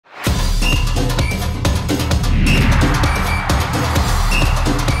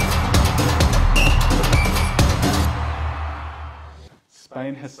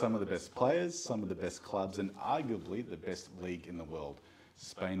Spain has some of the best players, some of the best clubs, and arguably the best league in the world.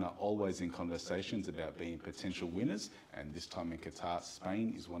 Spain are always in conversations about being potential winners, and this time in Qatar,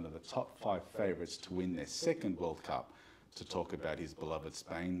 Spain is one of the top 5 favourites to win their second World Cup. To talk about his beloved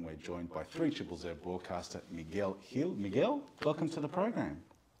Spain, we're joined by 3ZZZ broadcaster Miguel Gill. Miguel, welcome to the program.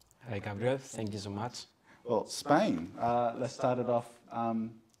 Hi Gabriel, thank you so much. Well, Spain, let's start it off.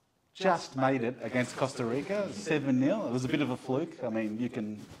 Just made it against Costa Rica, 7-0. It was a bit of a fluke. I mean, you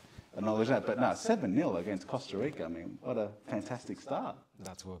can acknowledge that, but no, 7-0 against Costa Rica. I mean, what a fantastic start.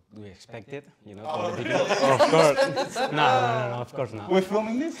 That's what we expected, you know. Oh, really? Of course. No, of course not. We're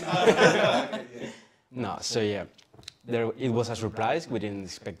filming this? No, so yeah, it was a surprise. We didn't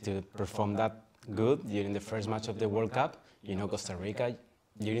expect to perform that good during the first match of the World Cup. You know, Costa Rica,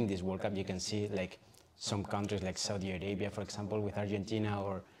 during this World Cup, you can see like some countries like Saudi Arabia, for example, with Argentina,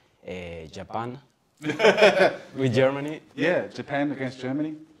 or Japan with Germany. Yeah, Japan against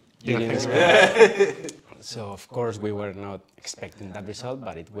Germany. So of course we were not expecting that result,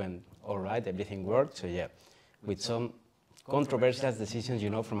 but it went all right. Everything worked. So yeah, with some controversial decisions, you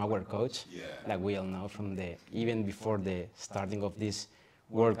know, from our coach, like we all know from even before the starting of this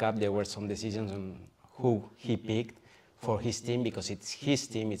World Cup, there were some decisions on who he picked for his team, because it's his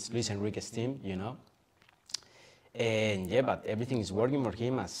team, it's Luis Enrique's team, you know. And yeah, but everything is working for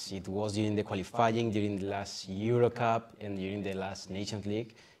him, as it was during the qualifying, during the last Euro Cup, and during the last Nations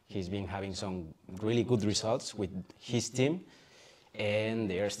League. He's been having some really good results with his team, and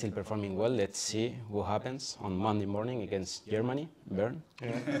they are still performing well. Let's see what happens on Monday morning against Germany. Bernd,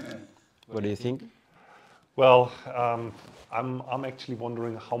 what do you think? Well, I'm actually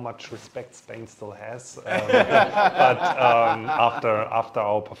wondering how much respect Spain still has after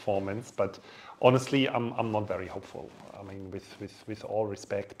our performance. But honestly, I'm not very hopeful. I mean, with all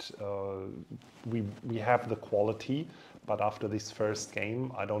respect, we have the quality, but after this first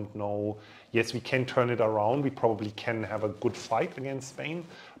game, I don't know. Yes, we can turn it around. We probably can have a good fight against Spain,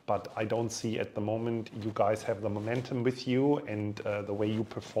 but I don't see at the moment you guys have the momentum with you, and the way you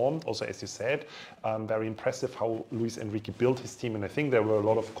performed. Also, as you said, very impressive how Luis Enrique built his team, and I think there were a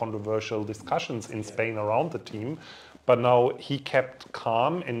lot of controversial discussions in Spain around the team. But now he kept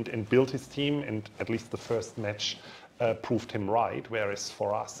calm and built his team, and at least the first match proved him right, whereas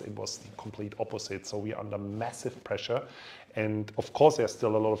for us it was the complete opposite. So we are under massive pressure. And of course, there's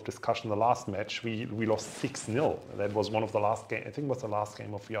still a lot of discussion. The last match, we lost 6-0. That was one of the last games, I think it was the last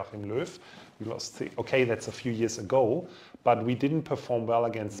game of Joachim Löw. We lost, okay, that's a few years ago, but we didn't perform well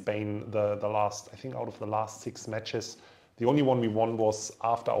against Spain the last, I think out of the last 6 matches, the only one we won was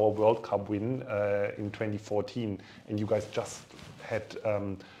after our World Cup win in 2014, and you guys just had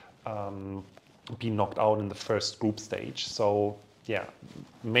been knocked out in the first group stage. So yeah,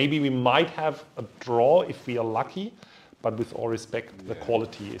 maybe we might have a draw if we are lucky, but with all respect, the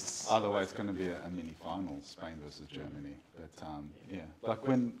quality is... Otherwise, it's going to be a mini-final, Spain versus Germany. But yeah, like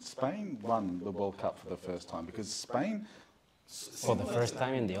when Spain won the World Cup for the first time, because Spain... For the first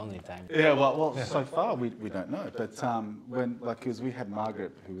time and the only time. Yeah, well, so far we don't know. But when, like, because we had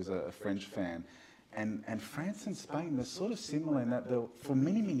Margaret, who was a French fan, and France and Spain, they're sort of similar in that for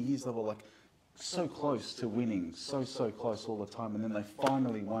many, many years they were like so close to winning, so close all the time, and then they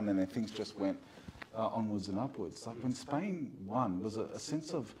finally won, and then things just went onwards and upwards. Like when Spain won, was a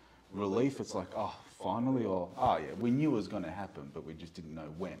sense of relief. It's like, oh, finally, or oh yeah, we knew it was going to happen, but we just didn't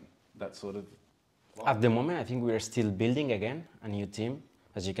know when. That sort of. At the moment, I think we are still building again a new team.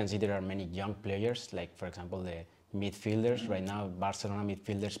 As you can see, there are many young players, like for example the midfielders. Right now, Barcelona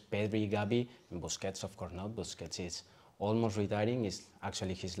midfielders, Pedri, Gavi, and Busquets, of course not. Busquets is almost retiring. It's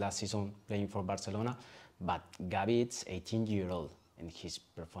actually his last season playing for Barcelona. But Gavi, it's 18-year-old, and he's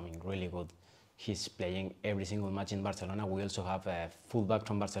performing really good. He's playing every single match in Barcelona. We also have a fullback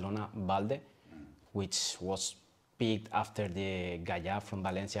from Barcelona, Valde, which was picked after the Gaya from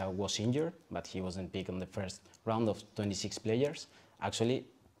Valencia was injured, but he wasn't picked on the first round of 26 players. Actually,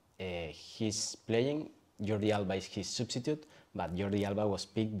 he's playing. Jordi Alba is his substitute, but Jordi Alba was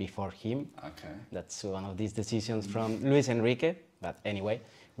picked before him. Okay. That's one of these decisions from Luis Enrique. But anyway,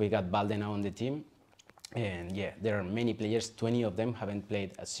 we got Valde now on the team. And yeah, there are many players. 20 of them haven't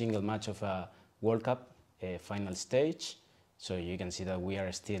played a single match of a World Cup final stage. So you can see that we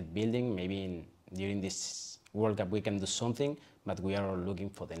are still building. Maybe during this World Cup we can do something, but we are looking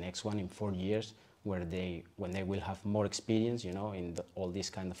for the next one in 4 years, when they will have more experience, you know, in all these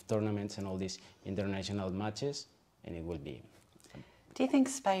kind of tournaments and all these international matches, and it will be. Do you think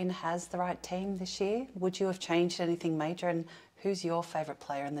Spain has the right team this year? Would you have changed anything major? And who's your favourite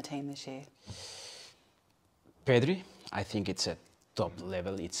player in the team this year? Pedri, I think it's a top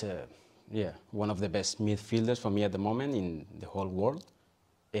level. It's one of the best midfielders for me at the moment in the whole world.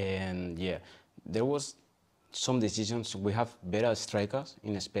 And yeah, there was some decisions. We have better strikers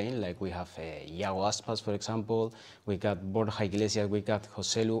in Spain, like we have Iago Aspas, for example. We got Borja Iglesias, we got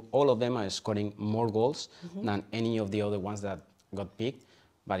Joselu. All of them are scoring more goals than any of the other ones that got picked.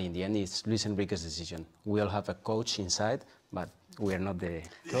 But in the end, it's Luis Enrique's decision. We all have a coach inside, but we are not the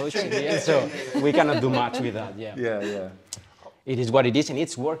coach in the end, so we cannot do much with that. Yeah. Yeah. It is what it is, and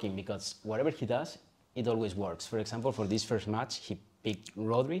it's working because whatever he does, it always works. For example, for this first match, he picked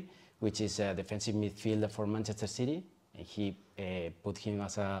Rodri, which is a defensive midfielder for Manchester City, and he put him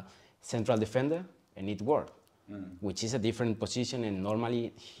as a central defender, and it worked, which is a different position, and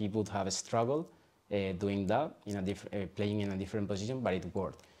normally he would have a struggle doing that, playing in a different position, but it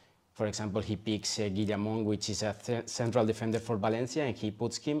worked. For example, he picks Guillamon, which is a central defender for Valencia, and he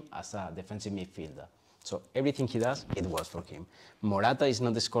puts him as a defensive midfielder. So everything he does, it works for him. Morata is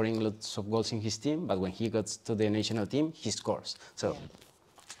not scoring lots of goals in his team, but when he gets to the national team, he scores. So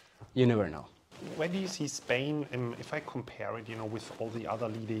you never know. Where do you see Spain, if I compare it, with all the other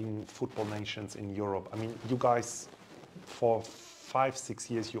leading football nations in Europe? I mean, you guys, for 5-6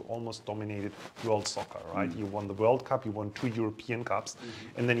 years, you almost dominated world soccer, right? You won the World Cup, you won 2 European Cups,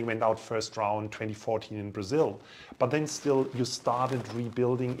 and then you went out first round 2014 in Brazil. But then still, you started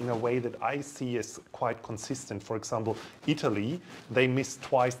rebuilding in a way that I see as quite consistent. For example, Italy, they missed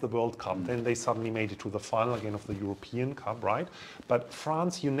twice the World Cup, then they suddenly made it to the final again of the European Cup, right? But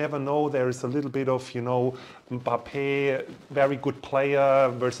France, you never know, there is a little bit of, Mbappé, very good player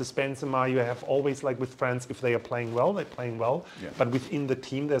versus Benzema. You have always, like with France, if they are playing well, they're playing well. Yeah. But within the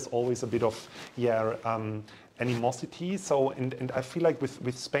team, there's always a bit of, animosity. So, and I feel like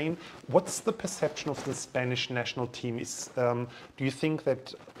with Spain, what's the perception of the Spanish national team? Do you think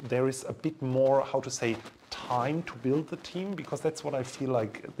that there is a bit more, time to build the team? Because that's what I feel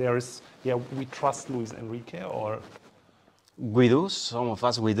like there is, we trust Luis Enrique, or... We do, some of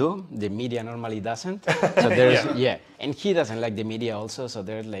us we do. The media normally doesn't. So there's, and he doesn't like the media also, so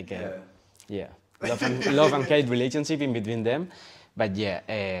there's like love and hate relationship in between them. But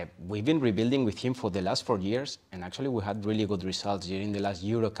we've been rebuilding with him for the last 4 years, and actually we had really good results. During the last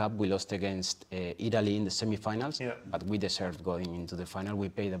Euro Cup, we lost against Italy in the semi-finals, but we deserved going into the final. We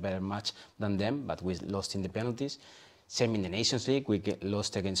played a better match than them, but we lost in the penalties. Same in the Nations League, we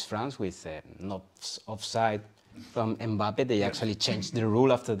lost against France with not offside from Mbappe. They actually changed the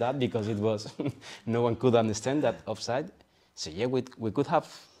rule after that because it was no one could understand that offside. So we could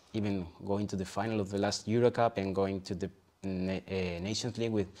have even going to the final of the last Euro Cup and going to the Nations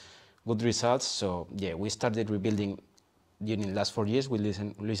League with good results. So we started rebuilding during the last 4 years with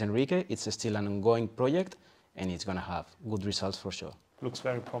Luis Enrique. It's still an ongoing project, and it's going to have good results for sure. Looks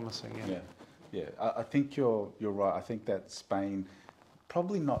very promising. Yeah. I think you're right. I think that Spain,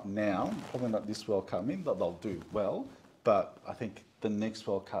 probably not now, probably not this World Cup. I mean, they'll do well, but I think the next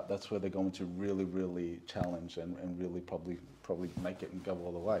World Cup, that's where they're going to really, really challenge and really probably make it and go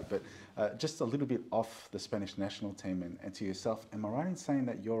all the way. But just a little bit off the Spanish national team and to yourself, am I right in saying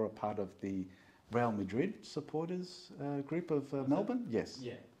that you're a part of the Real Madrid supporters group of Melbourne? Yes.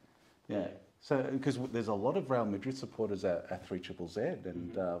 Yeah. So, because there's a lot of Real Madrid supporters at 3ZZZ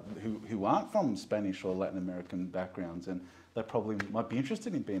and who aren't from Spanish or Latin American backgrounds, and they probably might be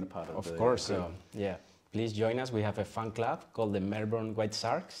interested in being a part of the... Of course, please join us. We have a fan club called the Melbourne White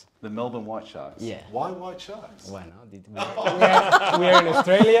Sharks. The Melbourne White Sharks? Yeah. Why White Sharks? Well, no, we are in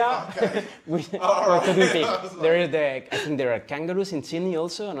Australia. Okay. What do we pick? I think there are kangaroos in Sydney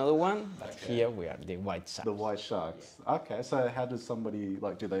also, another one. But here we are, the White Sharks. The White Sharks. Okay, so how does somebody,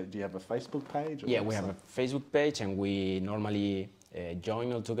 do you have a Facebook page? Yeah, we have a Facebook page, and we normally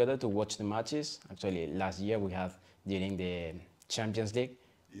join all together to watch the matches. Actually, last year we had, during the Champions League,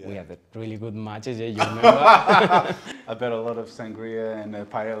 we had really good matches, you remember? I bet a lot of sangria and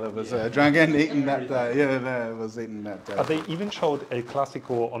paella was drunk and eaten that day. Was eaten that day. But they even showed El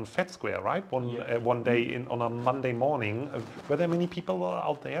Clásico on Fed Square, right? One day on a Monday morning. Were there many people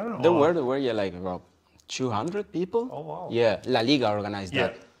out there? There were, like about 200 people. Oh, wow. Yeah, La Liga organized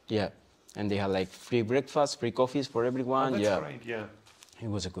that. Yeah, and they had like free breakfast, free coffees for everyone. Oh, that's great, It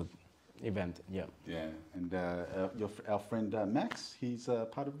was a good event, Yeah, and our friend Max, he's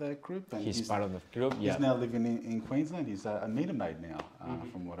part of that group. And he's part of the group, He's now living in Queensland. He's a meter maid now,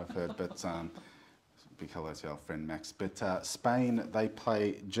 from what I've heard. But big hello to our friend Max. But Spain, they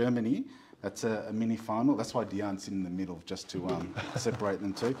play Germany. That's a mini final. That's why DeArne's in the middle, just to separate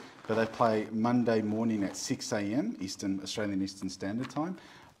them two. But they play Monday morning at 6 a.m. Australian Eastern Standard Time.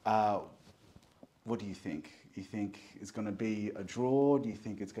 What do you think? You think it's going to be a draw? Do you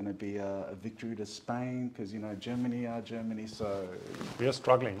think it's going to be a victory to Spain? Because, you know, Germany are Germany, so... We are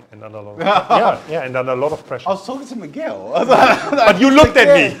struggling and under a lot of, and under a lot of pressure. I was talking to Miguel. But you looked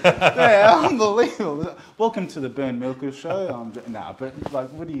at me. Yeah, unbelievable. Welcome to the Bernd Merkel show. But like,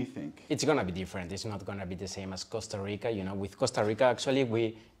 what do you think? It's going to be different. It's not going to be the same as Costa Rica. You know, with Costa Rica, actually,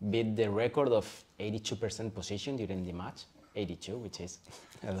 we beat the record of 82% possession during the match. 82, which is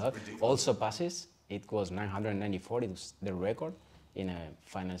a lot. Also passes. It was 994, it was the record in a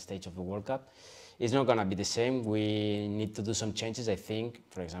final stage of the World Cup. It's not going to be the same. We need to do some changes, I think.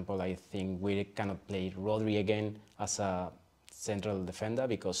 For example, I think we cannot play Rodri again as a central defender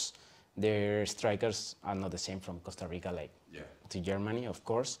because their strikers are not the same from Costa Rica like to Germany, of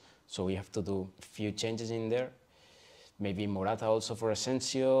course. So we have to do a few changes in there. Maybe Morata also for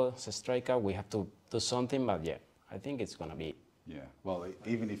Asensio as a striker. We have to do something, but yeah, I think it's going to be... Yeah, well,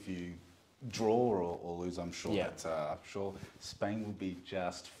 even if you draw or lose, I'm sure that I'm sure Spain will be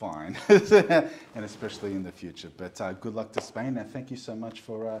just fine, and especially in the future. But good luck to Spain, and thank you so much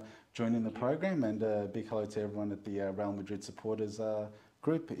for joining the program. And big hello to everyone at the Real Madrid supporters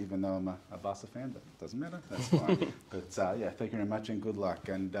group. Even though I'm a Barca fan, but it doesn't matter. That's fine. But yeah, thank you very much and good luck.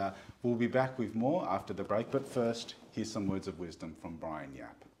 And we'll be back with more after the break. But first, here's some words of wisdom from Brian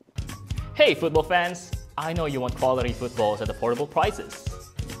Yap. Hey, football fans! I know you want quality footballs at affordable prices.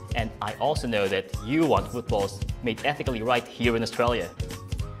 And I also know that you want footballs made ethically right here in Australia.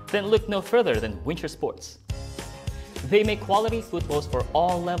 Then look no further than Wincher Sports. They make quality footballs for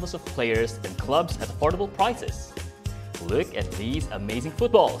all levels of players and clubs at affordable prices. Look at these amazing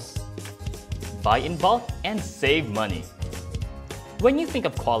footballs. Buy in bulk and save money. When you think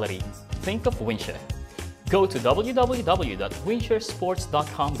of quality, think of Wincher. Go to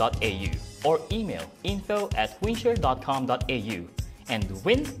www.winchersports.com.au or email info@wincher.com.au and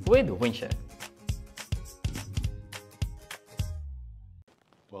win with Wincher.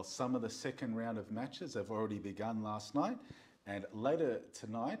 Well, some of the second round of matches have already begun last night, and later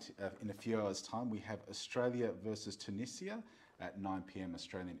tonight, in a few hours' time, we have Australia versus Tunisia at 9 p.m.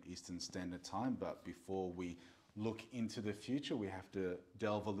 Australian Eastern Standard Time. But before we look into the future, we have to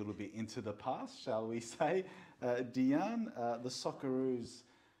delve a little bit into the past, shall we say? DeArne, the Socceroos,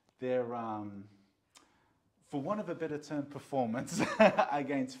 their, for want of a better term, performance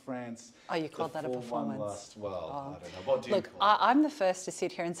against France. Oh, you called that a performance? I don't know. What do you Look, call it? I'm the first to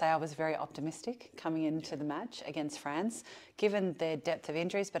sit here and say I was very optimistic coming into the match against France, given their depth of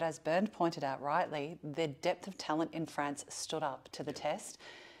injuries. But as Bernd pointed out rightly, their depth of talent in France stood up to the test.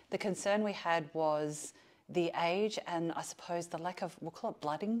 The concern we had was the age and I suppose the lack of, we'll call it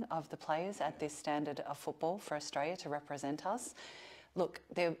blooding of the players at this standard of football for Australia to represent us. Look,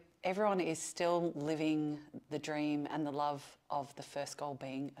 everyone is still living the dream and the love of the first goal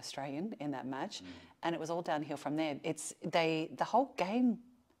being Australian in that match, and it was all downhill from there. The whole game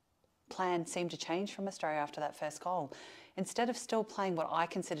plan seemed to change from Australia after that first goal. Instead of still playing what I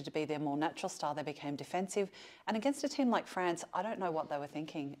consider to be their more natural style, they became defensive. And against a team like France, I don't know what they were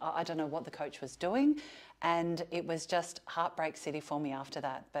thinking. I don't know what the coach was doing, and it was just heartbreak city for me after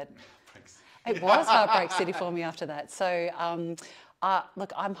that. But it was heartbreak city for me after that. So.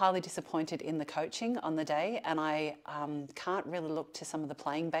 Look, I'm highly disappointed in the coaching on the day, and I can't really look to some of the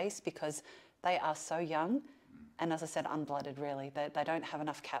playing base because they are so young and, as I said, unblooded really. They don't have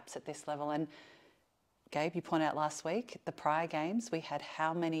enough caps at this level. And Gabe, you pointed out last week, the prior games, we had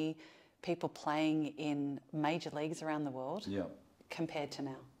how many people playing in major leagues around the world compared to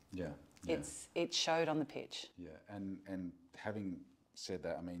now. It showed on the pitch. And having said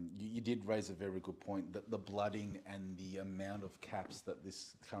that, I mean, you did raise a very good point, that the blooding and the amount of caps that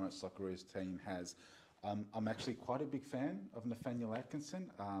this current Socceroos team has. I'm actually quite a big fan of Nathaniel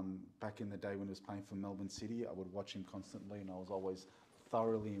Atkinson. Back in the day when he was playing for Melbourne City, I would watch him constantly and I was always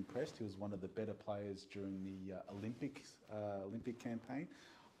thoroughly impressed. He was one of the better players during the Olympic campaign.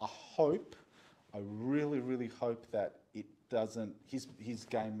 I really hope that it doesn't, his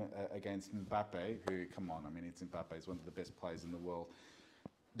game against Mbappe, who, come on, I mean, it's Mbappe, he's one of the best players in the world,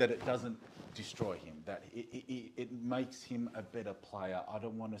 that it doesn't destroy him, that it makes him a better player. I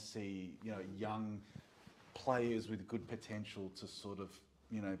don't want to see, young players with good potential to sort of,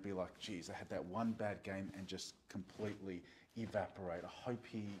 be like, geez, I had that one bad game and just completely evaporate. I hope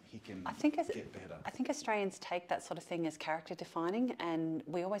he can get better. I think Australians take that sort of thing as character defining, and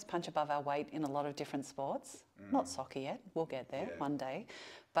we always punch above our weight in a lot of different sports. Not soccer yet, we'll get there one day.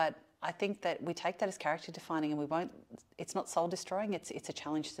 But I think that we take that as character defining, and we won't, it's not soul destroying, it's a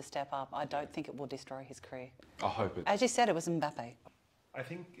challenge to step up. I don't think it will destroy his career. I hope it. As you said, it was Mbappe. I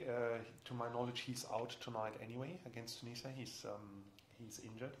think, to my knowledge, he's out tonight anyway against Tunisia. He's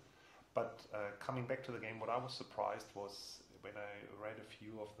injured. But coming back to the game, what I was surprised was when I read a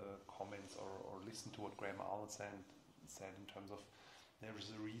few of the comments or listened to what Graham Arnold said in terms of there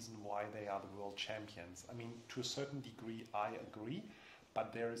is a reason why they are the world champions. I mean, to a certain degree, I agree,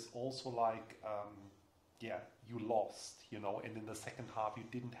 but there is also like, you lost, you know, and in the second half you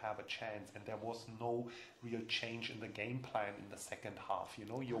didn't have a chance, and there was no real change in the game plan in the second half. You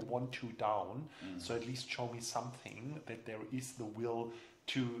know, you're 1-2 down, so at least show me something that there is the will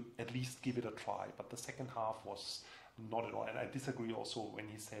to at least give it a try. But the second half was not at all, and I disagree also when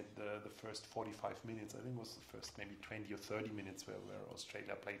he said the first 45 minutes. I think it was the first maybe 20 or 30 minutes where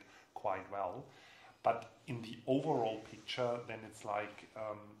Australia played quite well. But in the overall picture, then it's like,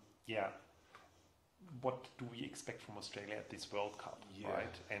 what do we expect from Australia at this World Cup,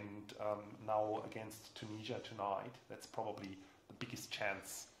 right? And now against Tunisia tonight, that's probably the biggest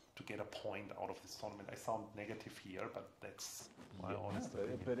chance to get a point out of this tournament. I sound negative here, but that's my honest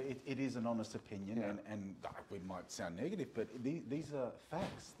opinion. But it is an honest opinion, and we might sound negative, but these are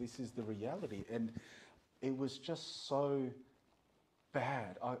facts. This is the reality. And it was just so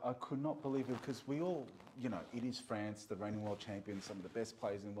bad. I could not believe it, because we all, you know, it is France, the reigning world champions, some of the best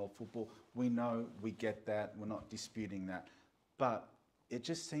players in world football. We know, we get that, we're not disputing that. But it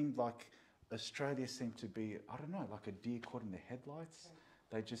just seemed like Australia seemed to be, I don't know, like a deer caught in the headlights.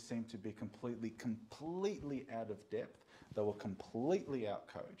 They just seemed to be completely out of depth. They were completely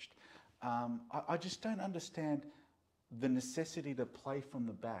outcoached. I just don't understand the necessity to play from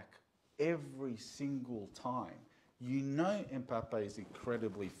the back every single time. You know Mbappe is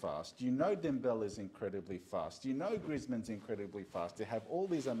incredibly fast. You know Dembele is incredibly fast. You know Griezmann's incredibly fast. They have all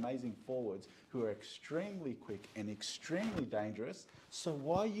these amazing forwards who are extremely quick and extremely dangerous. So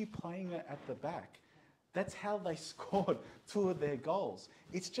why are you playing it at the back? That's how they scored 2 of their goals.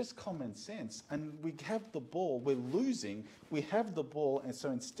 It's just common sense. And we have the ball, we're losing, we have the ball, and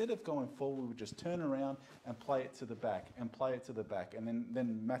so instead of going forward, we just turn around and play it to the back, and play it to the back. And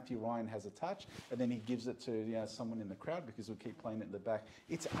then Matthew Ryan has a touch, and then he gives it to someone in the crowd because we keep playing it in the back.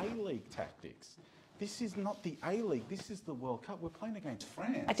 It's A-League tactics. This is not the A-League, this is the World Cup. We're playing against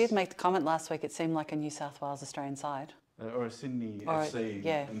France. I did make the comment last week, it seemed like a New South Wales Australian side. Or a Sydney FC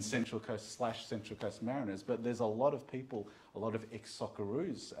and Central Coast / Central Coast Mariners. But there's a lot of people, a lot of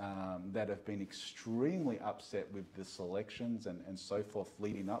ex-Socceroos that have been extremely upset with the selections and so forth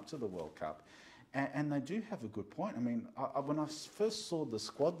leading up to the World Cup. And they do have a good point. I mean, when I first saw the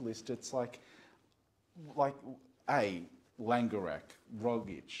squad list, it's like Langerak,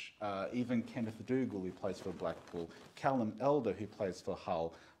 Rogic, even Kenneth Dougal, who plays for Blackpool, Callum Elder, who plays for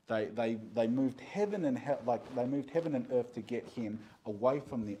Hull. They moved heaven and earth to get him away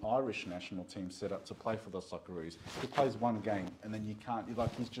from the Irish national team set up to play for the Socceroos. He plays one game and then you can't,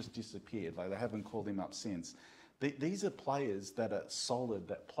 he's just disappeared. They haven't called him up since. These are players that are solid,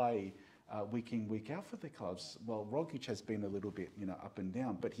 that play week in, week out for their clubs. Well, Rogic has been a little bit, up and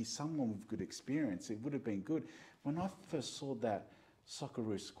down, but he's someone with good experience. It would have been good. When I first saw that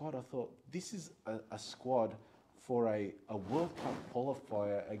Socceroos squad, I thought, this is a squad for a World Cup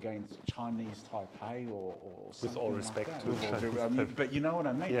qualifier against Chinese Taipei or something. With all respect like to but you know what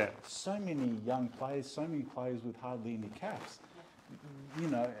I mean? Yeah. So many young players, so many players with hardly any caps.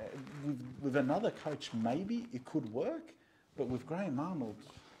 With another coach, maybe it could work, but with Graham Arnold...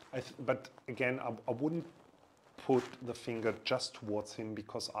 But again, I wouldn't put the finger just towards him,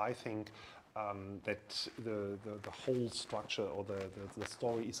 because I think that the whole structure or the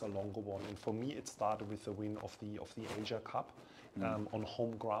story is a longer one. And for me, it started with the win of the Asia Cup on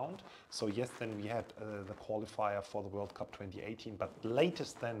home ground. So yes, then we had the qualifier for the World Cup 2018. But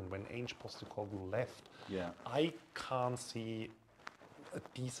latest then, when Ange Postecoglou left, I can't see a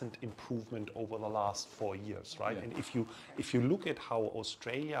decent improvement over the last 4 years, right? And if you look at how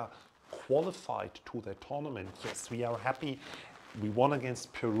Australia qualified to the tournament, yes, we are happy. We won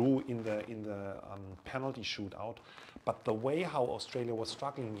against Peru in the penalty shootout, but the way how Australia was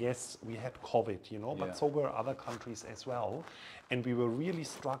struggling, yes, we had COVID, but so were other countries as well, and we were really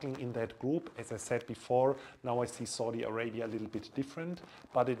struggling in that group. As I said before, now I see Saudi Arabia a little bit different,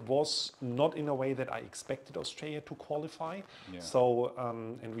 but it was not in a way that I expected Australia to qualify. So,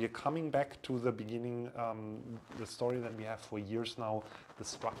 and we are coming back to the beginning, the story that we have for years now, the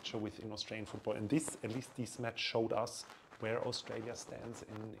structure within Australian football, and at least this match showed us where Australia stands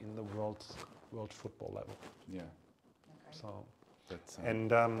in the world football level. Yeah. So, that's,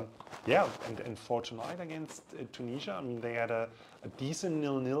 and for tonight against Tunisia, I mean, they had a decent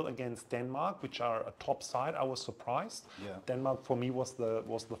 0-0 against Denmark, which are a top side. I was surprised. Denmark for me was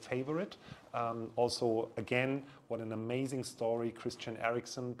the favorite. Also, again, what an amazing story! Christian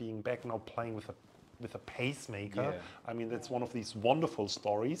Eriksen being back now, playing with a with a pacemaker. Yeah. I mean, that's one of these wonderful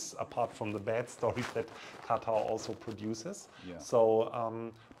stories, apart from the bad stories that Qatar also produces. Yeah.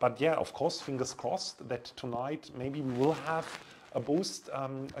 So, but yeah, of course, fingers crossed that tonight maybe we will have a boost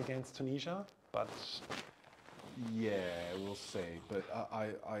against Tunisia. But yeah, we'll see. But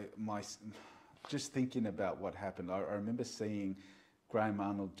just thinking about what happened, I remember seeing Graham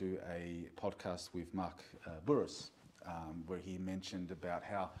Arnold do a podcast with Mark Burris, where he mentioned about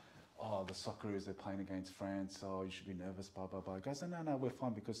how, the Socceroos, they're playing against France, you should be nervous, blah, blah, blah. He goes, no, we're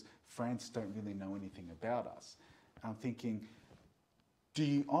fine because France don't really know anything about us. I'm thinking, do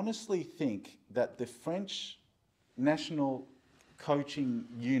you honestly think that the French national coaching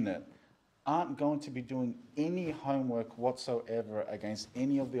unit aren't going to be doing any homework whatsoever against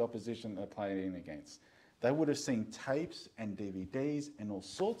any of the opposition they're playing against? They would have seen tapes and DVDs and all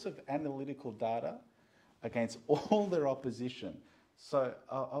sorts of analytical data against all their opposition. So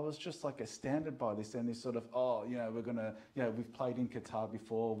I was just like astounded by this, and this sort of, we're going to, we've played in Qatar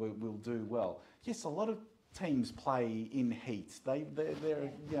before, we'll do well. Yes, a lot of teams play in heats.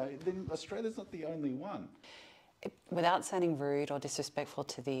 Australia's not the only one. Without sounding rude or disrespectful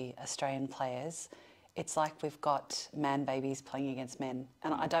to the Australian players, it's like we've got man babies playing against men.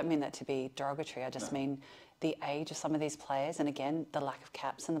 And I don't mean that to be derogatory, I just mean the age of some of these players, and again, the lack of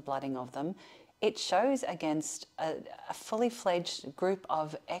caps and the blooding of them. It shows against a fully fledged group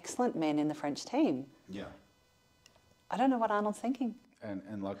of excellent men in the French team. Yeah. I don't know what Arnold's thinking.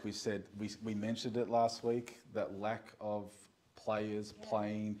 And like we said, we mentioned it last week, that lack of players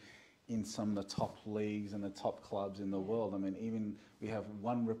playing in some of the top leagues and the top clubs in the world. I mean, even we have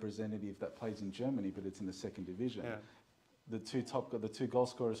one representative that plays in Germany, but it's in the second division. Yeah. The two goal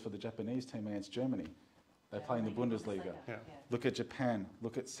scorers for the Japanese team against Germany, they play in the Bundesliga. Yeah. Look at Japan,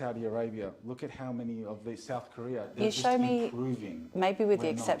 look at Saudi Arabia, look at how many of the South Korea, they're just improving. Maybe with the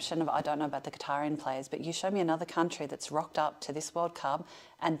exception of, I don't know about the Qatarian players, but you show me another country that's rocked up to this World Cup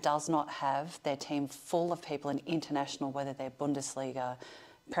and does not have their team full of people in international, whether they're Bundesliga,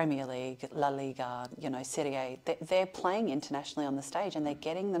 Premier League, La Liga, Serie A. They're playing internationally on the stage and they're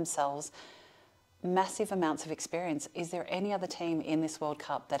getting themselves massive amounts of experience. Is there any other team in this World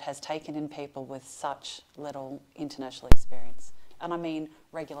Cup that has taken in people with such little international experience? And I mean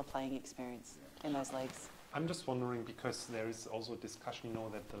regular playing experience in those leagues. I'm just wondering, because there is also discussion,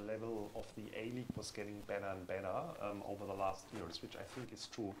 that the level of the A-League was getting better and better over the last years, which I think is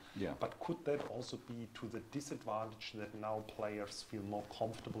true. Yeah. But could that also be to the disadvantage that now players feel more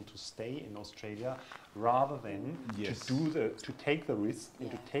comfortable to stay in Australia rather than to take the risk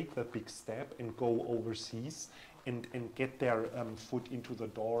and to take that big step and go overseas and get their foot into the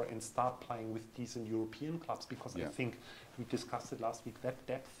door and start playing with decent European clubs? Because I think we discussed it last week, that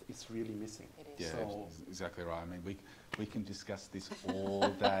depth is really missing. Yeah, so exactly right. I mean, we can discuss this all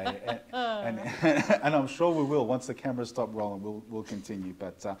day, and I'm sure we will. Once the cameras stop rolling, we'll continue.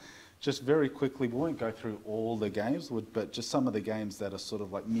 But just very quickly, we won't go through all the games, but just some of the games that are sort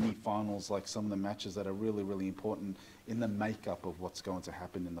of like mini finals, like some of the matches that are really, really important in the makeup of what's going to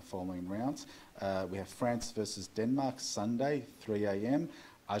happen in the following rounds. We have France versus Denmark, Sunday, 3 a.m.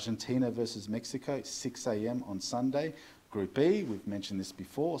 Argentina versus Mexico, 6 a.m. on Sunday. Group E, we've mentioned this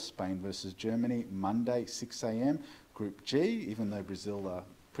before, Spain versus Germany, Monday, 6 a.m. Group G, even though Brazil are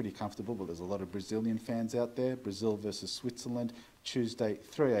pretty comfortable, but there's a lot of Brazilian fans out there, Brazil versus Switzerland, Tuesday,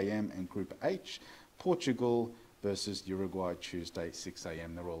 3 a.m. And Group H, Portugal versus Uruguay, Tuesday, 6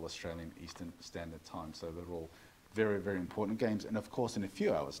 a.m. They're all Australian Eastern Standard Time, so they're all very, very important games. And of course, in a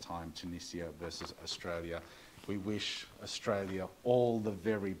few hours' time, Tunisia versus Australia. We wish Australia all the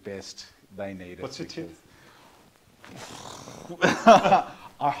very best. They need it. What's your tip?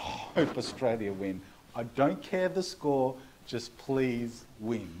 I hope Australia win. I don't care the score, just please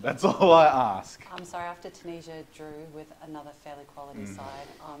win. That's all I ask. I'm sorry, after Tunisia drew with another fairly quality side,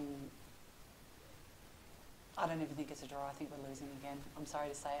 I don't even think it's a draw. I think we're losing again. I'm sorry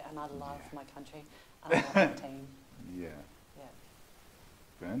to say it, and I love my country, and I love my team. Yeah. Yeah.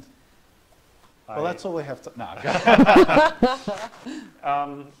 Bernd? Well, that's all we have to. No.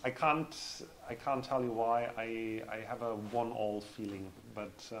 I can't tell you why. I have a 1-1 feeling,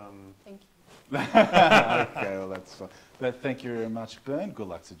 but. Thank you. Okay, well that's fine. But thank you very much, Bernd. Good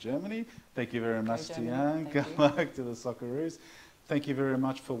luck to Germany. Thank you very much, DeArne. Good luck to the Socceroos. Thank you very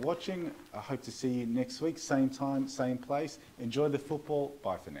much for watching. I hope to see you next week, same time, same place. Enjoy the football.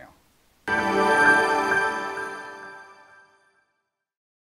 Bye for now.